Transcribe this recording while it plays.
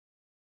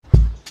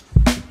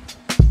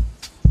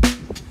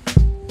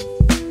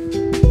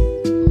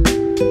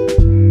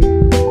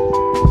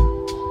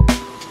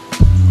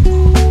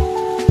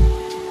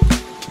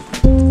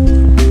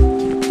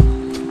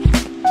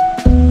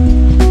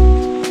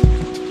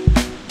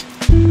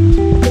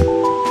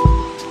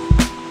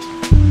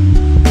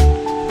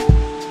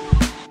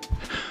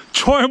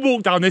Try and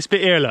walk down this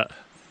bit here, look.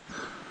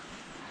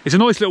 It's a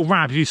nice little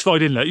ramp if you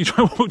slide in, look. You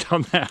try and walk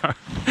down there.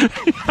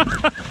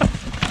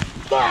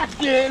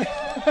 Fucking!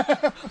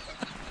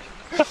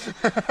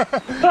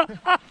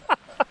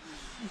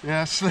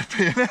 Yeah,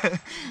 slippy, innit?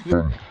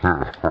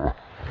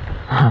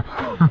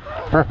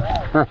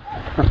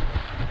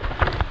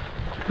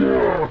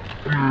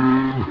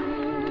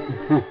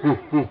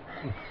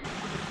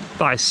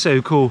 That is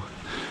so cool.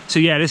 So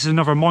yeah, this is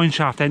another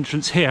mineshaft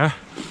entrance here.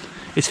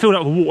 It's filled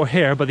up with water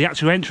here, but the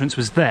actual entrance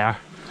was there.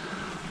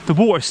 The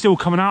water's still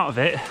coming out of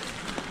it,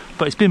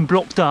 but it's been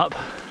blocked up.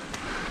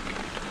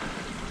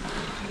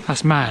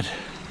 That's mad.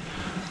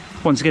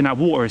 Once again, that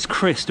water is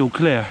crystal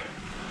clear.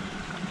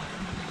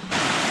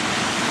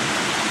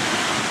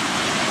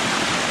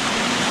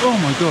 Oh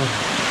my god.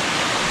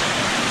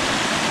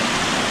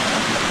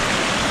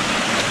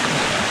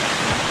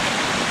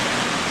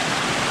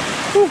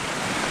 Whew.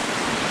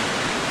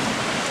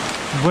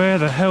 Where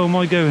the hell am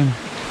I going?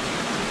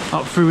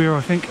 Up through here,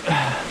 I think.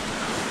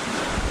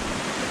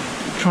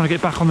 Trying to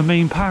get back on the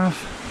main path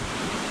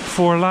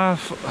for a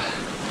laugh.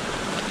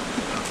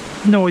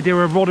 No idea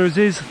where Rodders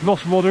is.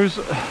 Lost Rodders.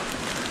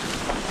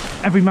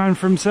 Every man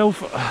for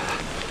himself.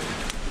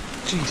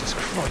 Jesus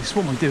Christ,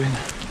 what am I doing?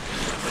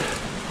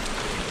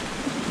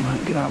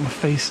 Right, get out of my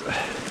face.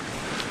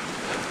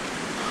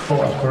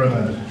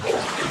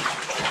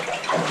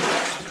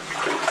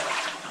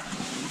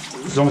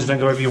 As long as you don't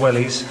go over your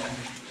wellies.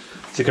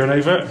 Is it going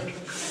over it?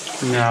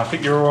 No, I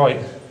think you're alright.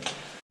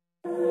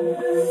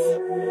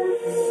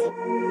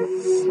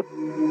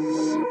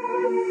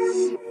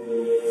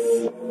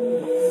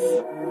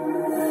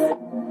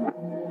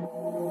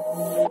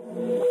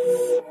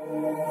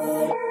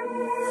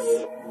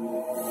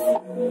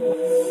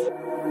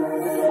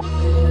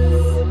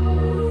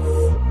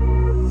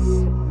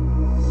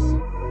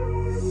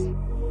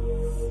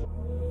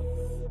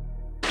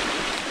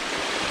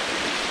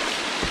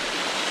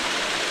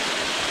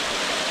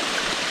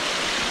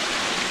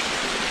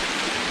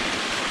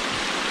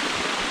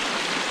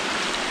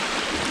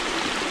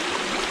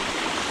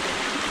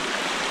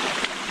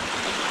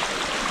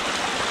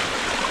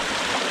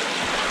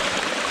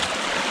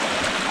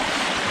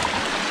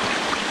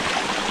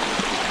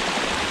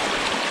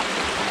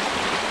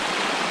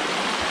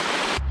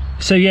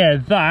 So yeah,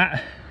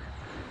 that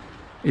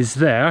is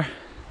there,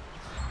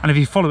 and if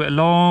you follow it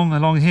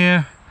along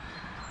here,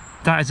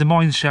 that is a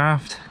mine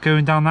shaft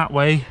going down that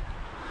way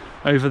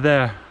over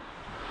there.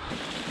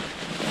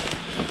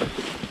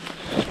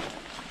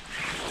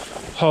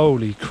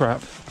 Holy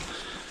crap.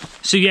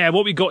 So yeah,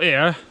 what we got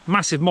here,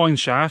 massive mine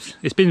shaft.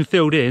 It's been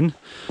filled in,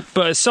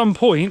 but at some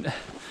point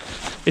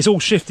it's all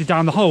shifted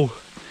down the hole.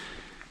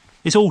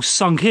 It's all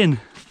sunk in,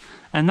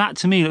 and that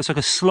to me looks like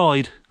a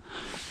slide.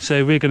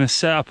 So we're going to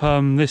set up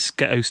this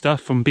ghetto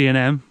stuff from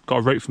B&M. Got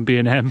a rope from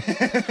B&M,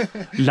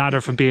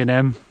 ladder from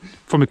B&M,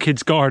 from a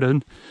kid's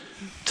garden.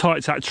 Tie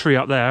it to that tree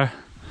up there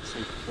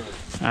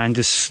and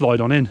just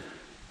slide on in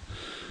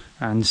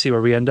and see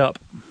where we end up.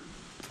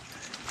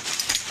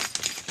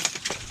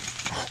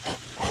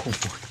 Oh my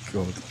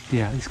god.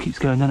 Yeah, this keeps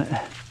going, doesn't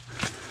it?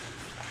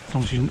 As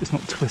long as it's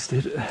not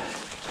twisted.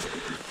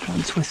 Try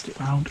and twist it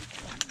round.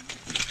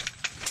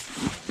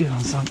 Get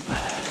on, son.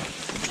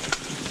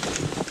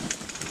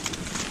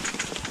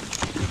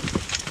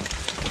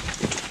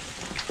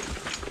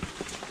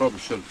 Probably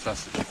should have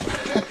tested it.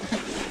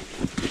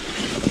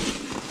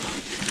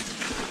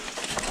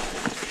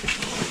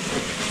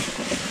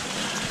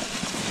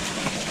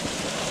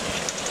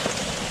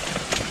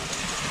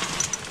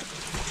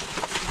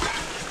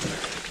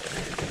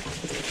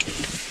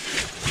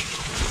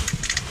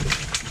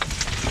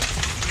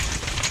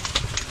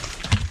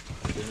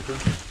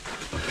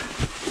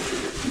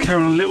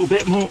 Carry on a little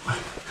bit more.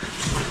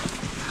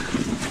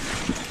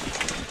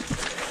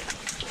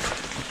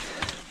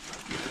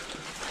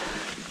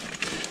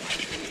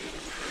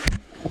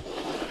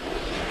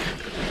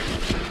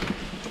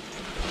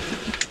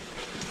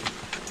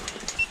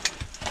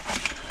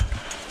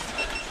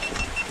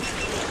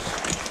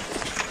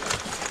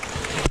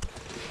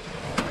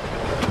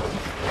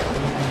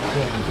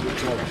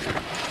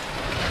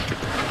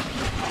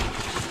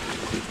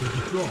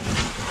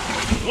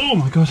 Oh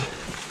my god.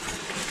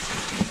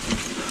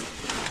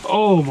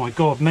 Oh my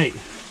god, mate.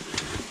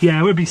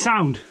 Yeah, it would be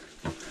sound.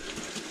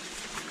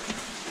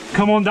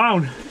 Come on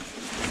down.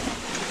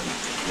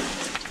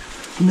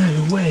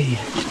 No way.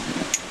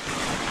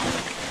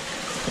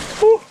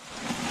 Woo.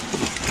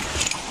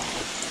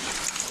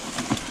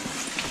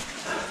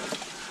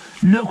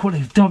 Look what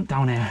they've dumped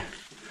down here.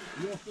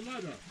 You off the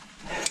ladder?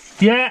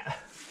 Yeah.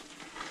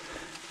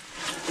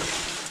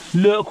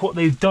 Look what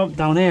they've dumped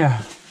down here.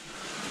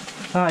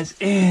 That is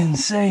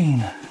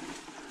insane.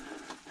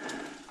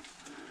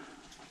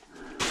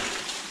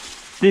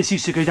 This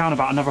used to go down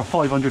about another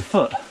 500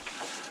 foot,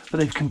 but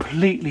they've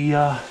completely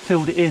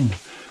filled it in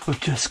with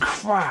just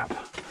crap.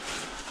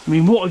 I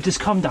mean, what I've just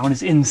come down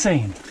is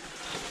insane.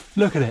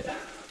 Look at it.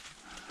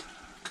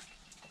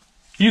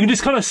 You can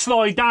just kind of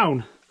slide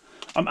down.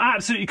 I'm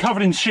absolutely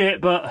covered in shit,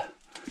 but...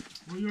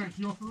 Well, you're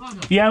actually off the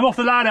ladder? Yeah, I'm off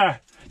the ladder.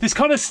 Just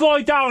kind of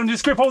slide down and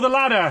just grip hold the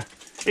ladder.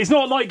 It's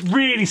not like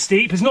really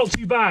steep, it's not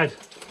too bad.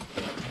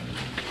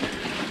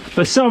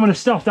 But some of the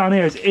stuff down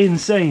here is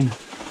insane.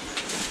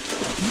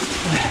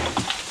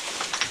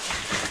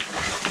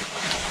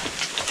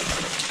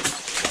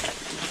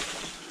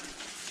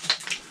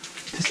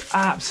 Just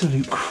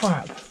absolute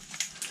crap.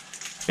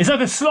 It's like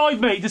a slide,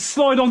 mate, just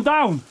slide on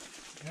down.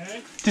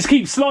 Okay. Just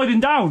keep sliding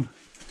down.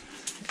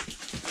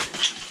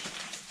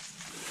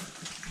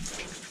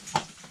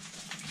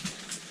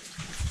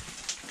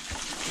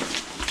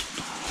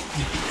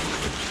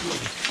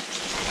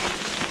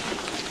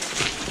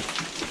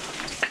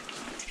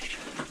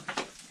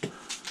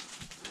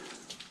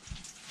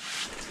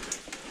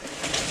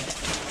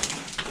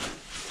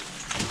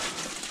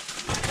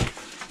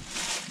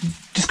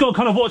 Got to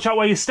kind of watch out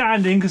where you're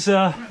standing because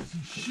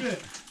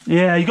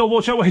yeah, you got to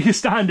watch out where you're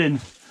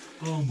standing.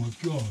 Oh my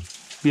god.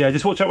 Yeah,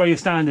 just watch out where you're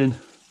standing.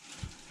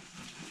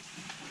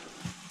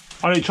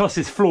 I don't trust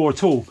this floor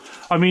at all.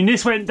 I mean,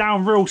 this went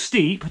down real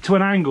steep to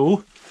an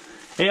angle.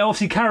 It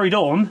obviously carried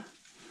on.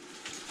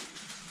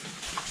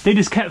 They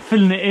just kept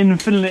filling it in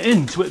and filling it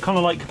in, so it kind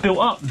of like built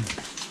up.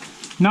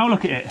 Now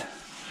look at it.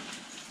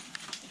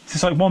 It's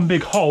just like one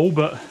big hole,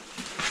 but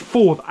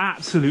full of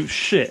absolute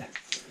shit.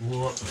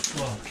 What the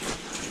fuck?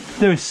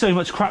 There is so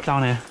much crap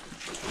down here.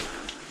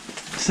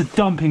 It's a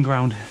dumping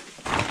ground.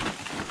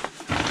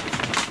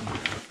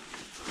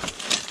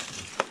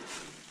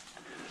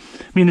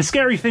 I mean, the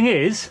scary thing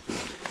is,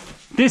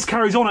 this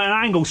carries on at an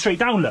angle straight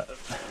down, look.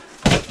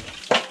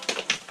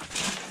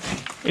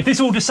 If this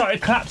all just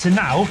started collapsing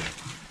now,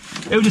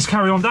 it would just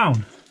carry on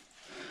down.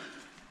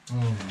 Oh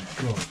my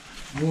god.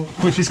 What?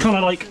 Which is kind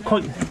of like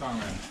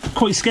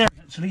quite scary,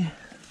 actually.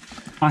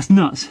 That's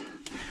nuts.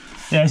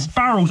 Yeah, there's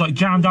barrels like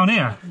jammed down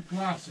here.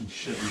 Glass and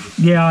shit.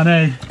 Yeah, I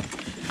know.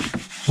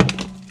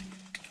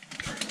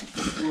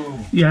 Whoa.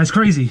 Yeah, it's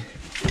crazy.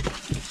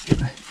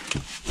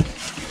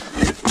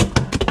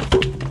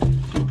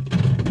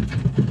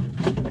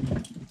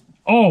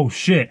 Oh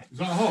shit. Is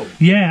that a hole?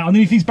 Yeah,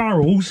 underneath these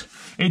barrels,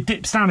 it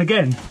dips down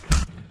again.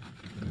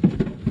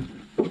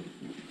 Can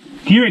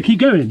you hear it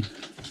keep going?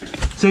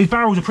 So these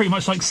barrels are pretty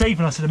much like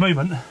saving us at the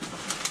moment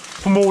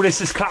from all this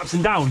just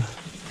collapsing down.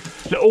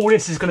 Look, all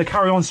this is going to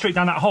carry on straight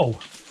down that hole.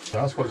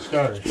 That's quite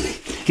scary.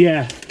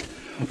 Yeah,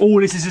 all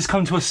this has just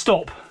come to a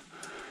stop.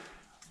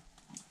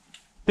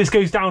 This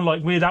goes down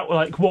like we're that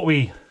like what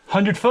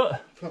 100 foot?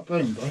 Flat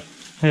bone, bro.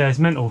 Yeah, it's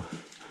mental.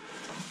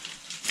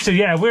 So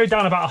yeah, we're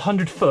down about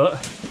 100 foot.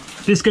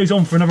 This goes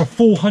on for another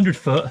 400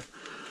 foot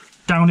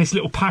down this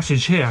little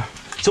passage here.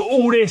 So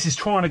all this is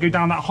trying to go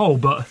down that hole,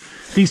 but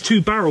these two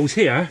barrels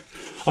here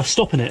are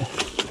stopping it.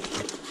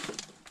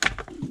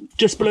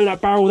 Just below that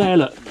barrel there,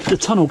 look, the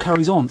tunnel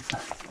carries on.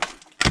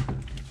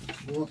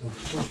 What the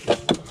fuck?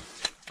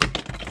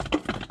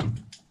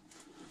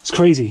 It's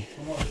crazy.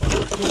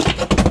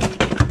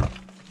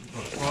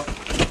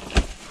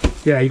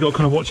 Yeah, you got to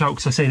kind of watch out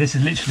because I say this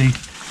is literally.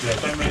 Yeah,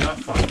 don't make that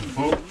fucking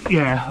foot.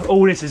 Yeah,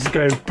 all this is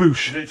going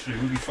boosh. Literally,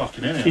 we'll be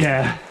fucking in it.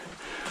 Yeah.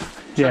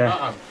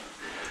 Yeah.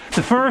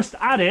 The first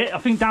adit, I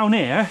think down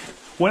here,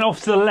 went off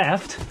to the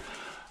left,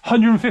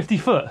 150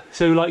 foot.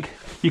 So like,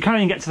 you can't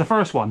even get to the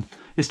first one.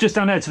 It's just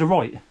down there to the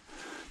right.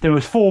 There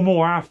was 4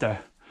 more after.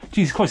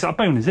 Jesus Christ, is that a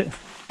bone, is it?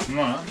 No,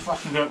 that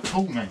fucking don't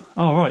talk me.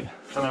 Oh, right.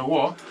 Don't know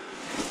what.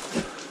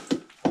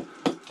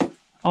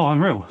 Oh,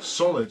 unreal.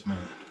 Solid, mate.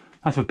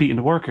 That's for beating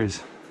the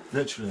workers.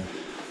 Literally.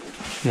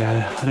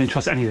 Yeah, I don't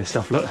trust any of this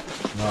stuff, look.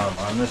 No,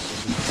 man, this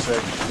is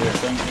insane. Yeah,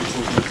 don't keep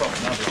talking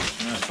fucking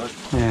others.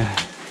 Yeah.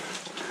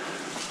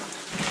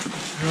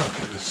 Look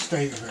at the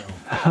state of it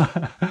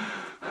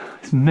all.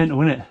 It's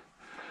mental, isn't it?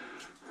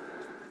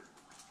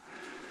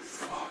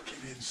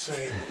 Fucking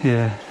insane.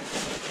 Yeah.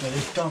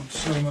 They've dumped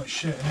so much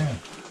shit in here.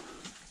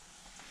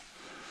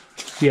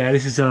 Yeah,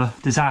 this is a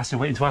disaster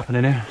waiting to happen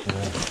in here. Yeah.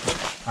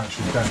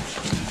 Actually,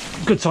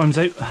 don't. Good times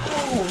out.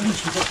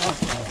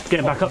 Oh,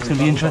 Getting back up's going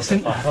to be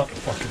interesting.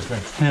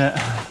 Yeah.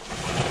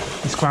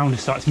 This ground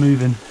just starts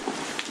moving.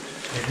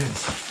 It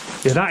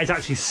is. Yeah, that is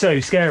actually so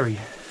scary.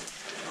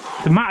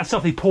 The amount of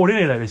stuff they poured in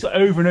here though is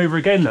over and over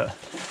again, look,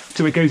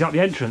 till it goes out the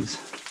entrance.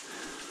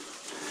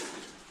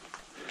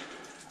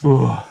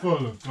 Ooh.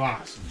 Full of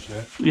glass and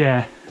shit.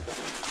 Yeah.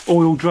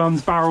 Oil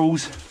drums,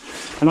 barrels.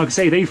 And like I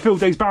say, they filled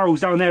those barrels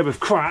down there with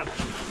crap,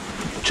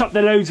 chucked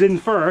their loads in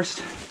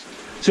first,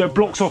 so it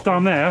blocks off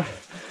down there,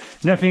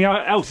 and everything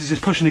else is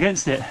just pushing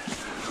against it.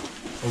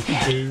 Oh,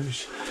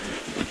 shoes.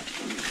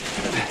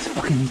 This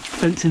fucking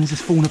fencing is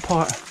just falling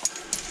apart.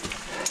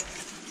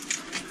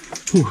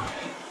 Whew.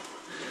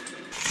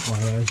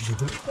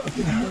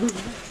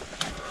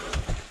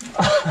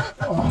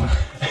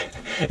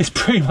 It's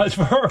pretty much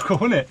vertical,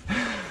 isn't it?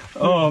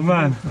 Oh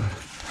man,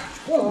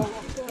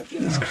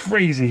 it's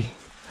crazy.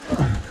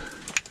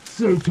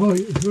 So tight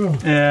as well.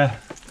 Yeah.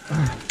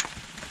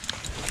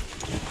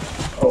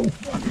 Oh,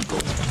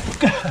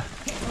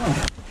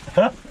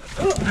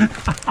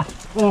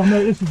 oh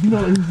mate, this is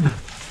not easy.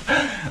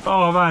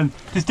 Oh man,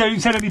 just don't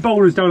send any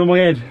boulders down on my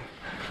head.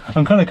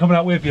 I'm kind of coming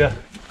out with you.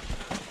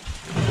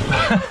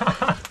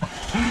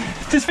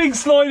 This thing's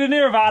sliding in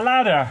here about a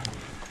ladder.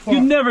 What?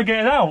 You'd never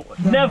get it out.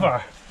 No.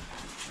 Never.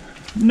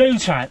 No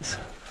chance.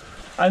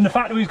 And the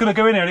fact that we was going to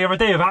go in there the other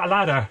day without a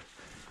ladder,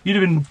 you'd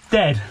have been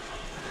dead.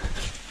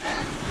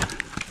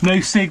 No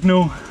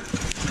signal.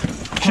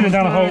 Chilling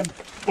down a hole.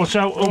 Watch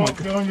out. Oh my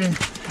god.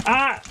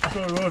 Ah!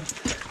 Sorry, Rod.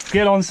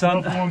 Get on,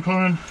 son. One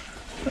coming.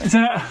 Is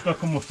that?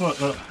 Stuck on my foot,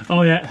 look.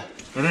 Oh yeah.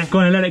 Ready? Go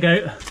on and let it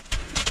go.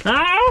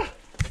 Ah!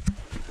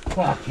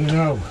 Fucking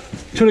hell.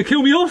 Trying to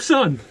kill me off,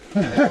 son.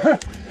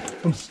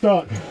 I'm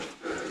stuck.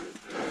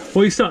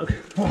 Why are you stuck?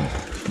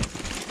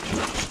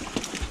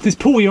 Just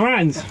pull your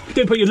hands.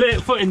 Don't put your little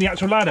foot in the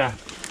actual ladder.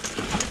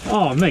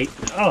 Oh, mate.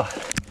 Oh.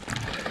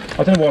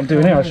 I don't know what I'm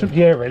doing here. I shouldn't be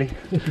here, really.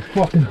 This is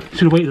fucking...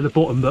 Should have waited at the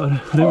bottom, but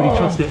I don't really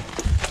trust it.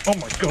 Oh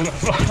my god.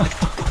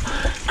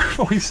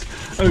 Christ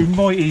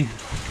almighty.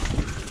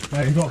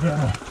 Yeah, you got a bit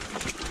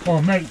of...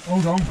 Oh, mate,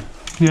 hold on.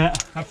 Yeah.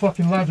 That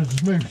fucking ladder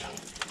just moved.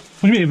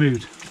 What do you mean it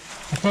moved?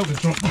 I felt it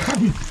drop.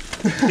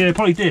 Yeah, it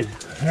probably did.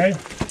 Hey?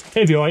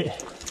 It'll be alright.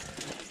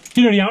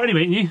 You're only out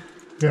anyway, ain't you?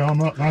 Yeah,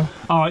 I'm up now.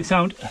 Alright,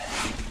 sound.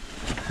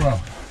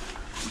 Well,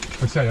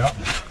 I say up.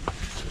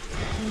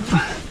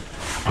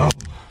 Oh.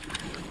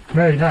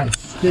 Mate, that's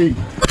steep.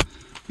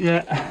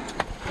 Yeah.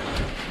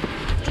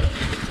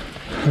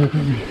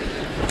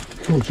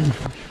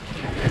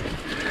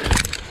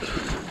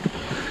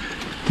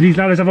 Do these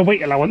ladders have a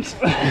weight allowance?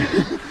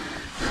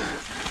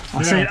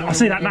 I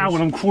say that now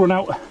when I'm crawling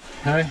out.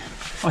 Hey?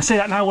 I say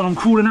that now when I'm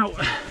crawling out.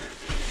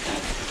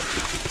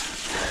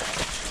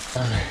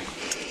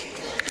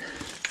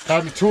 I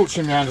had the torch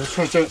in my hand, I was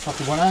trying to do it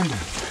fucking one-handed.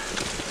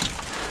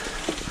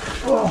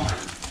 Oh,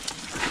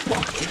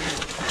 fucking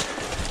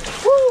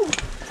woo!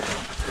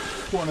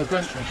 What an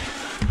adventure.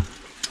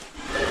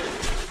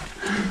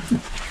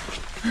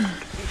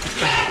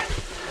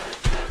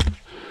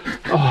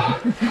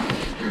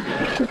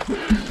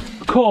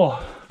 Cool.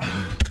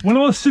 When I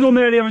was stood on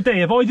there the other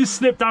day, if I just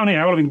slipped down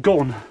here, I would have been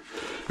gone.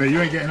 But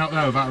you ain't getting up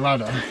there without a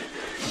ladder.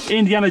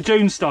 Indiana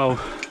Jones style.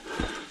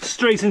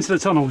 Straight into the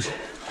tunnels.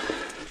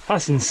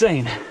 That's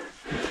insane.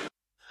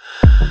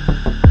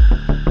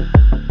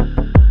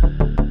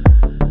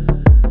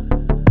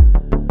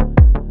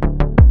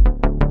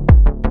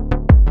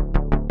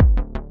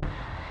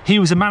 He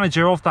was the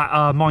manager of that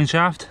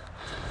mineshaft,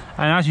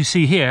 and as you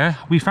see here,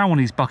 we found one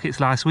of these buckets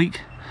last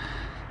week,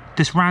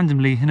 just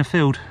randomly in a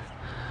field.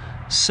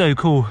 So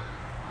cool.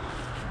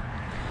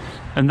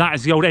 And that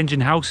is the old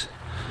engine house.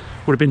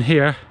 Would have been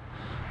here,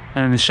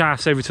 and the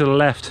shaft's over to the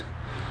left.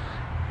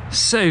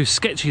 So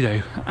sketchy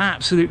though,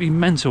 absolutely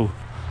mental.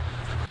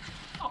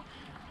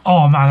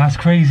 Oh man, that's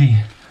crazy.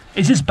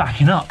 It's just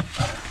backing up.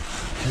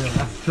 Yeah,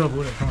 that's the trouble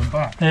with it coming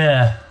back.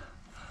 Yeah.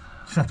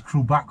 Just have to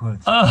crawl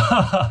backwards.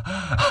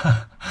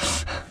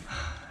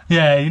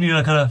 Yeah, you need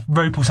like a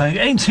rope or something. It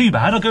ain't too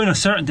bad, I'll go in a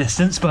certain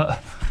distance,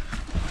 but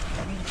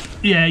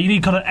yeah, you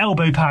need kind of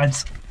elbow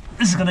pads.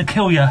 This is gonna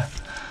kill you. A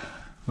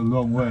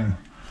long way.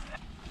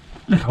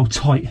 Look how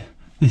tight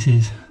this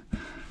is.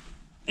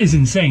 It's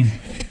insane.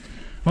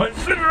 Right,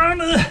 flip around.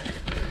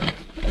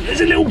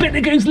 There's a little bit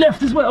that goes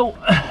left as well.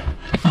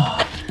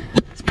 Oh,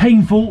 it's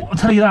painful, I'll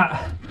tell you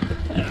that.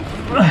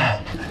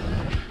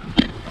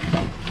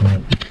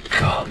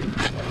 God.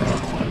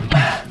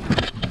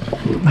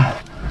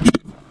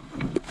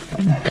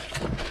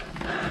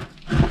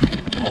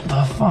 What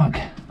the fuck?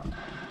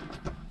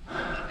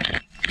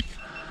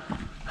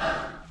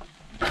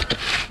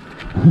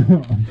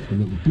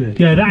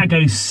 Yeah, that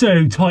goes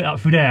so tight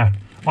up through there.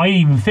 I ain't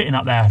even fitting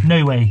up there,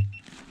 no way.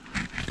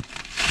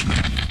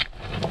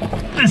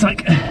 It's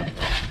like...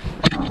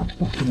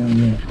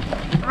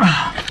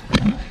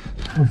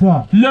 What's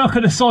that? Look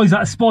at the size of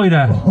that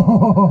spider.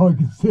 Oh, I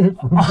can see it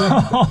from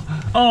there.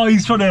 Oh,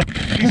 he's trying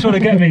to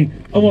get me.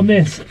 I want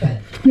this.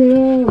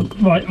 Yeah.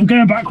 Right, I'm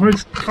going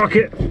backwards. Fuck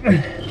it.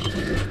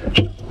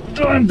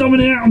 Oh, I'm done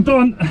with it, I'm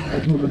done.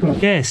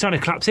 Yeah, it's starting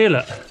to collapse here,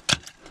 look.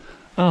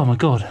 Oh my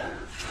god.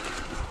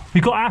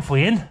 We got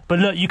halfway in, but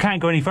look, you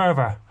can't go any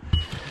further.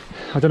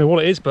 I don't know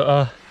what it is,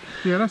 but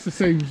Yeah, that's the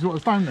same as what I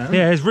found there.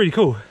 yeah, it's really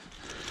cool.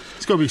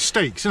 It's got to be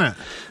stakes, isn't it?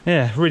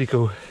 Yeah, really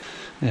cool.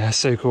 Yeah, it's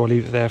so cool. I'll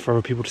leave it there for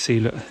other people to see,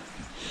 look.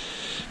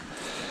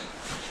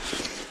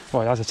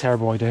 Right, that's a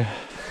terrible idea.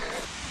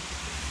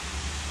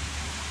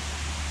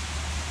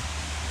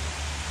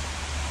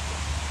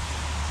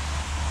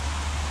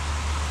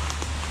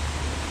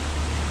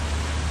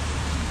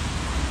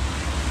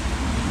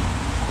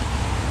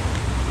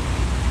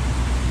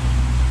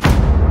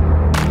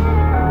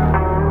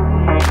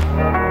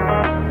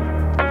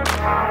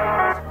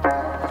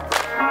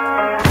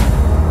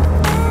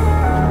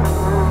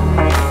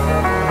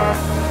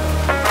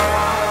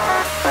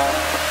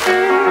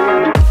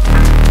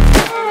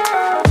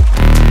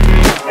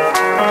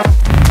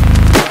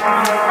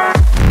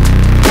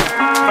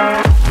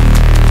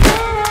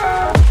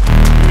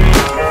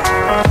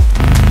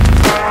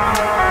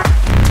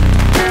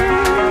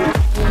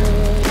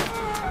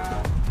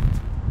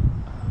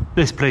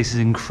 This place is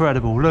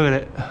incredible, look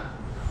at it.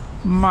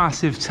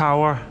 Massive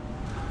tower,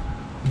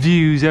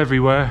 views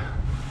everywhere.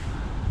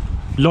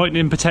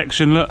 Lightning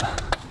protection, look.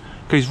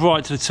 Goes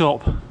right to the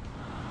top.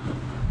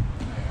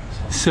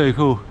 So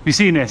cool. Have you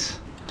seen this?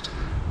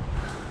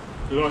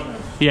 You like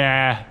that?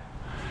 Yeah.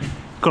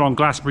 Got on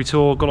Glastonbury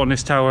tour, got on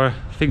this tower.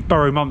 I think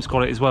Burrow Mump's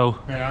got it as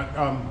well.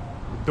 Yeah,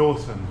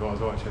 Dawson, who I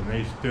was watching,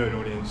 he's doing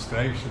all the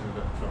installation of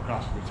it for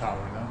Glastonbury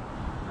Tower and that.